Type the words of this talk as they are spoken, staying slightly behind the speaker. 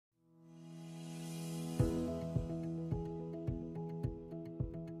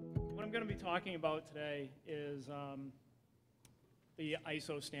going to be talking about today is the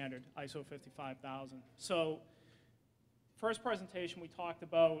ISO standard, ISO 55000. So first presentation, we talked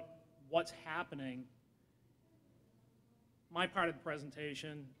about what's happening. My part of the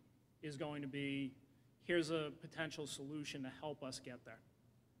presentation is going to be, here's a potential solution to help us get there.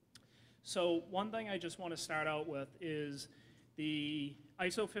 So one thing I just want to start out with is the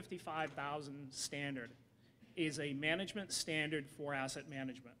ISO 55000 standard is a management standard for asset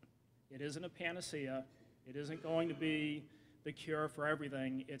management. It isn't a panacea. It isn't going to be the cure for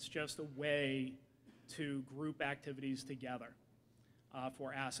everything. It's just a way to group activities together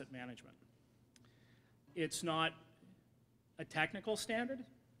for asset management. It's not a technical standard,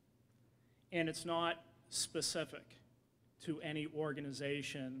 and it's not specific to any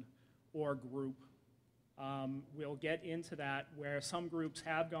organization or group. We'll get into that, where some groups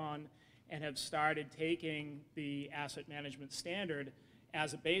have gone and have started taking the asset management standard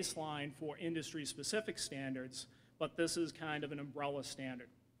as a baseline for industry-specific standards, but this is kind of an umbrella standard.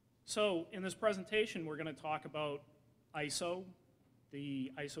 So in this presentation, we're going to talk about ISO, the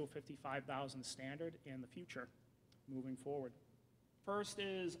ISO 55000 standard, and the future moving forward. First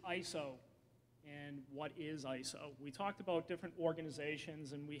is ISO, and what is ISO? We talked about different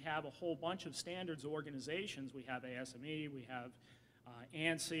organizations, and we have a whole bunch of standards organizations. We have ASME, we have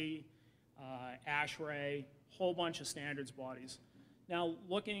ANSI, ASHRAE, whole bunch of standards bodies. Now,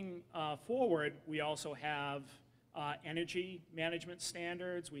 looking forward, we also have energy management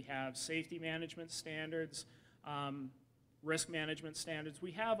standards, we have safety management standards, risk management standards.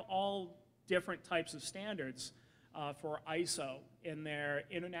 We have all different types of standards for ISO, and they're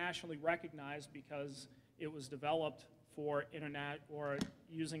internationally recognized because it was developed for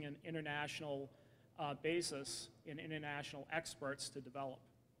using an international basis and international experts to develop.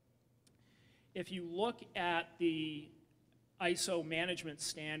 If you look at the ISO management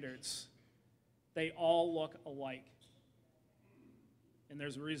standards, they all look alike. And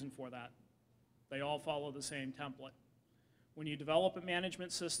there's a reason for that. They all follow the same template. When you develop a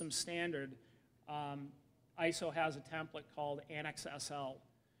management system standard, ISO has a template called Annex SL,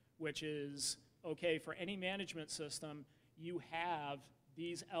 which is, okay, for any management system, you have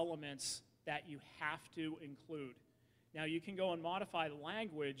these elements that you have to include. Now, you can go and modify the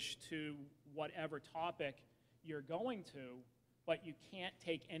language to whatever topic you're going to, but you can't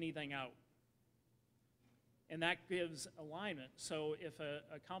take anything out. And that gives alignment. So if a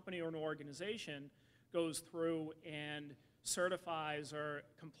company or an organization goes through and certifies or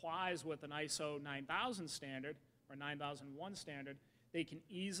complies with an ISO 9000 standard or 9001 standard, they can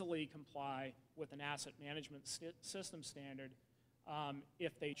easily comply with an asset management system standard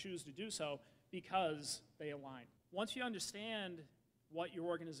if they choose to do so, because they align. Once you understand what your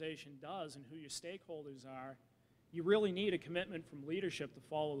organization does and who your stakeholders are, you really need a commitment from leadership to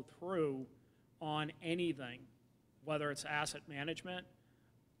follow through on anything, whether it's asset management,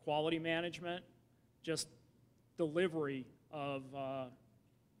 quality management, just delivery of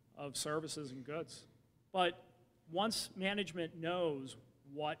services and goods. But once management knows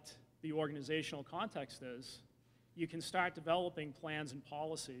what the organizational context is, you can start developing plans and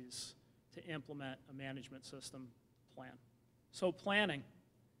policies to implement a management system plan. So planning.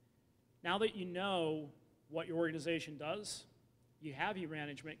 Now that you know what your organization does, you have your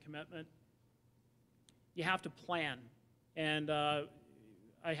management commitment, you have to plan. And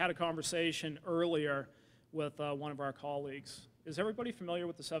I had a conversation earlier with one of our colleagues. Is everybody familiar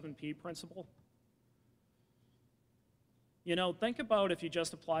with the 7P principle? You know, think about if you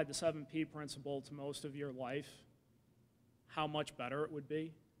just applied the 7P principle to most of your life, how much better it would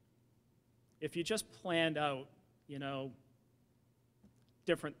be. If you just planned out, you know,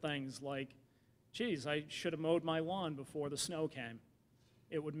 different things like, geez, I should have mowed my lawn before the snow came.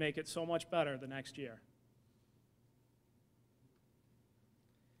 It would make it so much better the next year.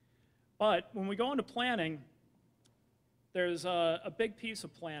 But when we go into planning, there's a big piece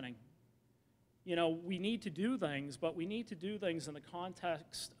of planning. You know, we need to do things, but we need to do things in the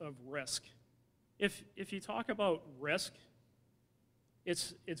context of risk. If you talk about risk,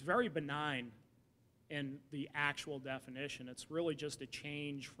 it's very benign in the actual definition. It's really just a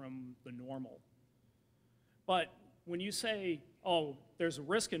change from the normal. But when you say, oh, there's a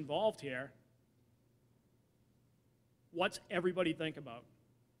risk involved here, what's everybody think about?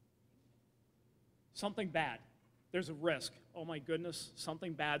 Something bad. There's a risk. Oh my goodness,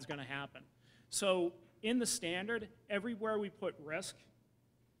 something bad's going to happen. So in the standard, everywhere we put risk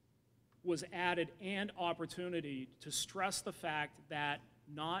was added and opportunity to stress the fact that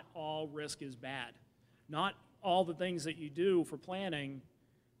not all risk is bad. Not all the things that you do for planning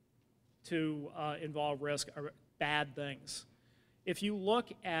to involve risk are bad things. If you look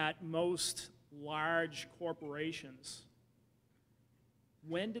at most large corporations,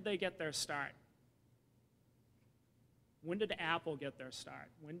 when did they get their start? When did Apple get their start?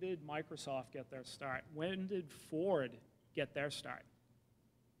 When did Microsoft get their start? When did Ford get their start?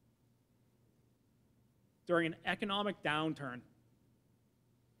 During an economic downturn.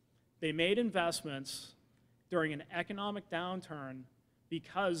 They made investments during an economic downturn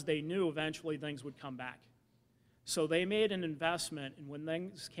because they knew eventually things would come back. So they made an investment, and when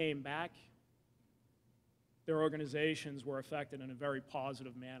things came back, their organizations were affected in a very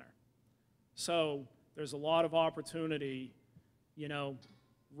positive manner. So there's a lot of opportunity, you know,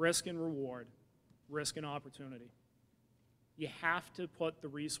 risk and reward, risk and opportunity. You have to put the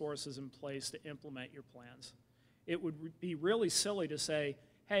resources in place to implement your plans. It would be really silly to say,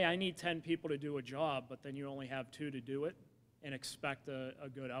 hey, I need 10 people to do a job, but then you only have 2 to do it and expect a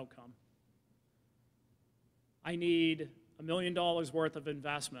good outcome. I need $1 million worth of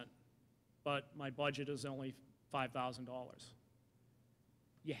investment, but my budget is only $5,000.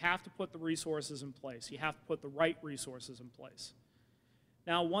 You have to put the resources in place. You have to put the right resources in place.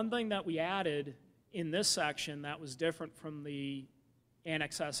 Now, one thing that we added in this section that was different from the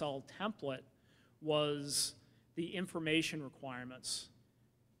Annex SL template was the information requirements.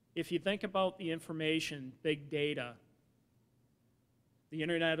 If you think about the information, big data, the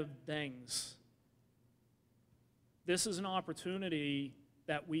Internet of Things, this is an opportunity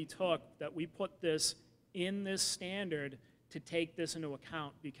that we took, that we put this in this standard to take this into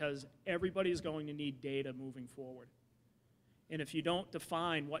account because everybody's going to need data moving forward. And if you don't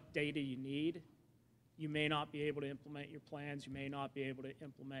define what data you need, you may not be able to implement your plans, you may not be able to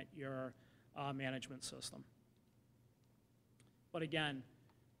implement your management system. But again,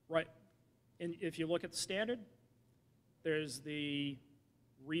 right, and if you look at the standard, there's the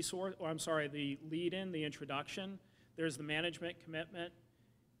resource, or I'm sorry, the lead-in, the introduction, there's the management commitment,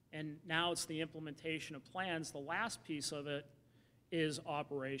 and now it's the implementation of plans. The last piece of it is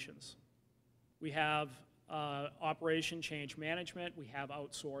operations. We have operation change management, we have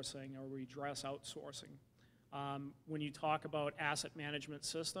outsourcing, or we address outsourcing. When you talk about asset management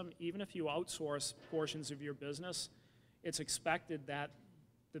system, even if you outsource portions of your business, it's expected that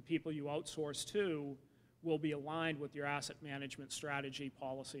the people you outsource to will be aligned with your asset management strategy,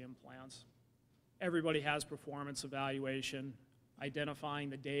 policy, and plans. Everybody has performance evaluation. Identifying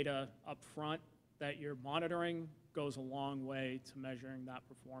the data up front that you're monitoring goes a long way to measuring that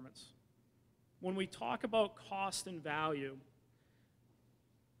performance. When we talk about cost and value,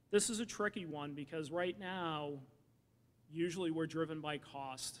 this is a tricky one because right now, usually we're driven by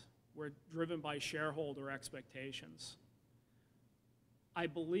cost. We're driven by shareholder expectations. I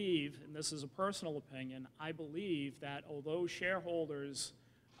believe, and this is a personal opinion, I believe that although shareholders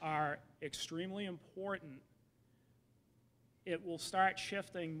are extremely important, it will start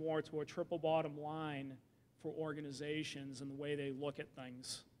shifting more to a triple bottom line for organizations and the way they look at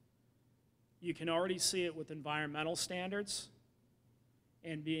things. You can already see it with environmental standards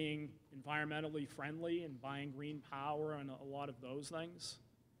and being environmentally friendly and buying green power and a lot of those things.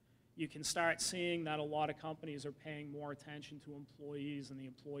 You can start seeing that a lot of companies are paying more attention to employees and the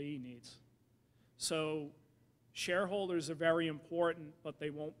employee needs. So shareholders are very important, but they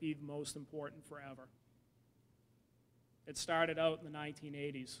won't be the most important forever. It started out in the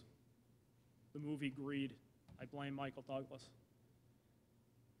 1980s, the movie Greed. I blame Michael Douglas.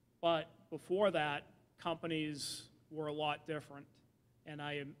 But before that, companies were a lot different, and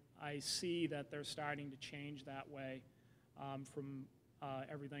I see that they're starting to change that way from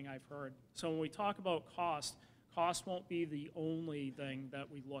everything I've heard. So when we talk about cost, cost won't be the only thing that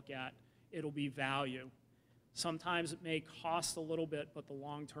we look at. It'll be value. Sometimes it may cost a little bit, but the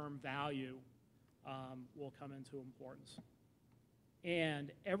long-term value will come into importance.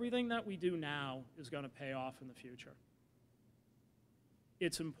 And everything that we do now is going to pay off in the future.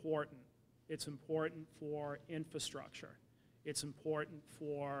 It's important. It's important for infrastructure. It's important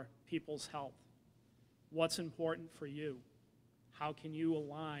for people's health. What's important for you? How can you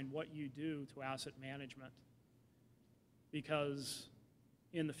align what you do to asset management? Because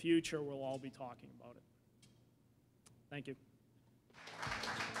in the future, we'll all be talking about it. Thank you.